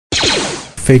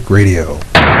Fake Radio.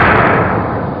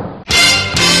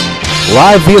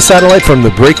 Live via satellite from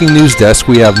the breaking news desk,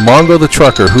 we have Mongo the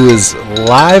Trucker, who is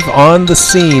live on the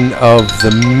scene of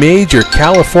the major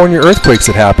California earthquakes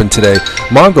that happened today.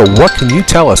 Mongo, what can you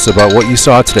tell us about what you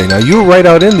saw today? Now, you were right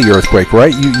out in the earthquake,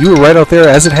 right? You were right out there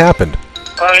as it happened.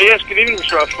 Yes, good evening,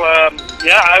 Shruff.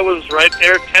 Yeah, I was right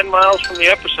there, 10 miles from the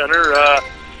epicenter.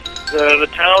 The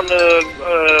town,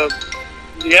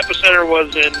 the epicenter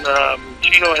was in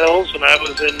Chino Hills, and I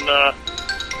was in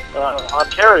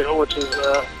Ontario, which is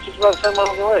just about 10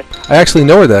 miles away. I actually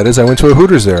know where that is. I went to a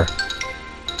Hooters there.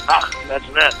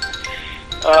 Imagine that.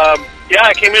 Yeah,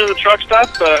 I came into the truck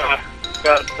stop about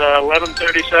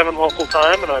 11:37 local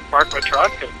time, and I parked my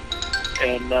truck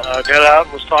and got out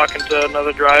and was talking to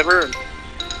another driver. And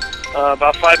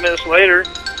about 5 minutes later,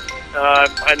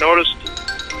 I noticed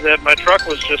that my truck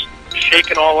was just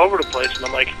shaking all over the place, and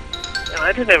I'm like, man,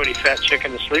 I didn't have any fat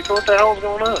chicken to sleep. What the hell is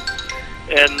going on?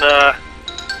 And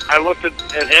I looked at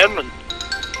him, and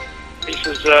he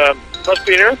says, must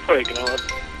be an earthquake. And I went,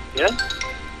 yeah,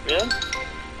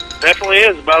 definitely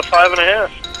is, about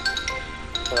 5.5.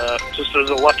 Just as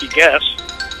a lucky guess.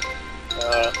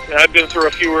 I've been through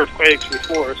a few earthquakes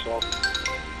before, so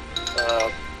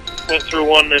went through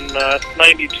one in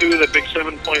 92, the big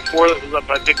 7.4 that was up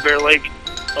by Big Bear Lake.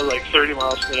 I was like 30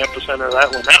 miles from the epicenter of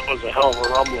that one. That was a hell of a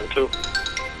rumbling, too.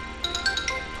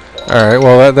 All right,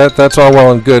 well, that's all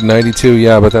well and good, 92,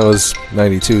 yeah, but that was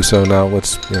 92, so now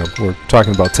let's, we're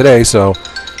talking about today, so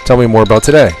tell me more about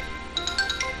today.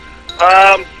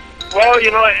 Well, like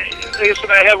I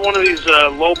said, I have one of these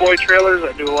lowboy trailers.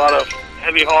 I do a lot of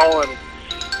heavy haul, and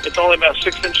it's only about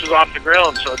 6 inches off the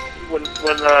ground, so when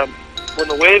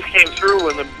the wave came through,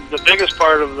 when the biggest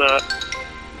part of the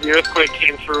earthquake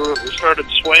came through, it started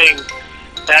swaying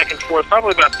back and forth,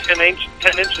 probably about 10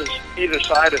 inches either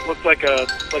side. It looked like a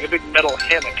big metal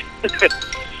hammock. But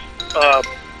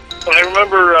I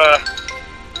remember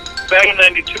back in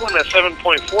 92 when that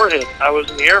 7.4 hit, I was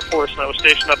in the Air Force and I was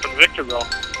stationed up in Victorville,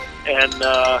 and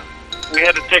we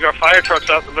had to take our fire trucks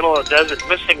out in the middle of the desert.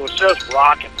 This thing was just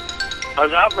rocking. I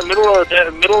was out in the middle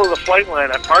of the flight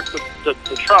line. I parked the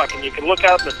truck, and you could look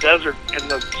out in the desert,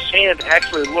 and the sand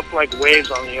actually looked like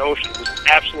waves on the ocean. It was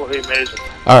absolutely amazing.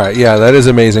 All right, yeah, that is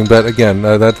amazing. But again,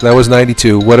 that was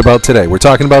 92. What about today? We're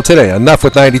talking about today. Enough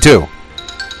with 92.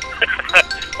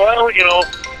 Well, what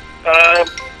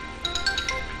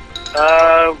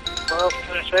else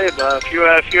can I say? About a few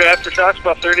aftershocks,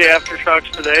 about 30 aftershocks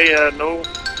today. No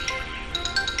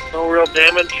real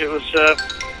damage. It was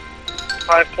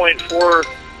 5.4.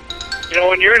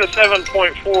 When you're in a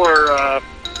 7.4,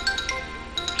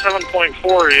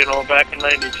 back in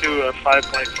 92,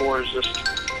 5.4 is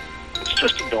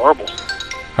just adorable.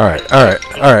 All right.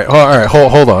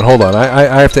 Hold on.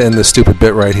 I have to end this stupid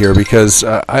bit right here because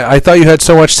I thought you had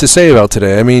so much to say about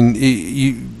today. I mean,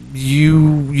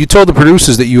 you told the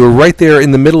producers that you were right there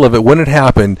in the middle of it when it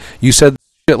happened. You said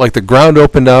like the ground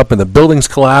opened up and the buildings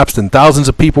collapsed and thousands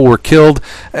of people were killed,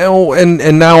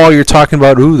 and now all you're talking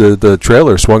about, the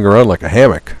trailer swung around like a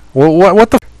hammock. Well,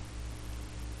 what the?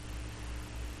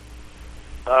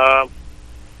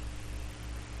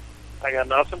 I got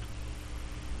nothing.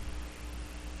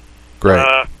 Great.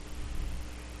 But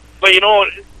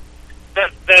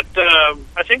that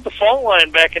I think the fault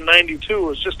line back in 92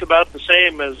 was just about the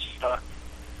same as.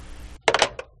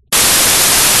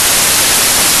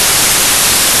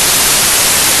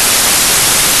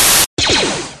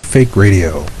 Fake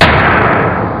Radio.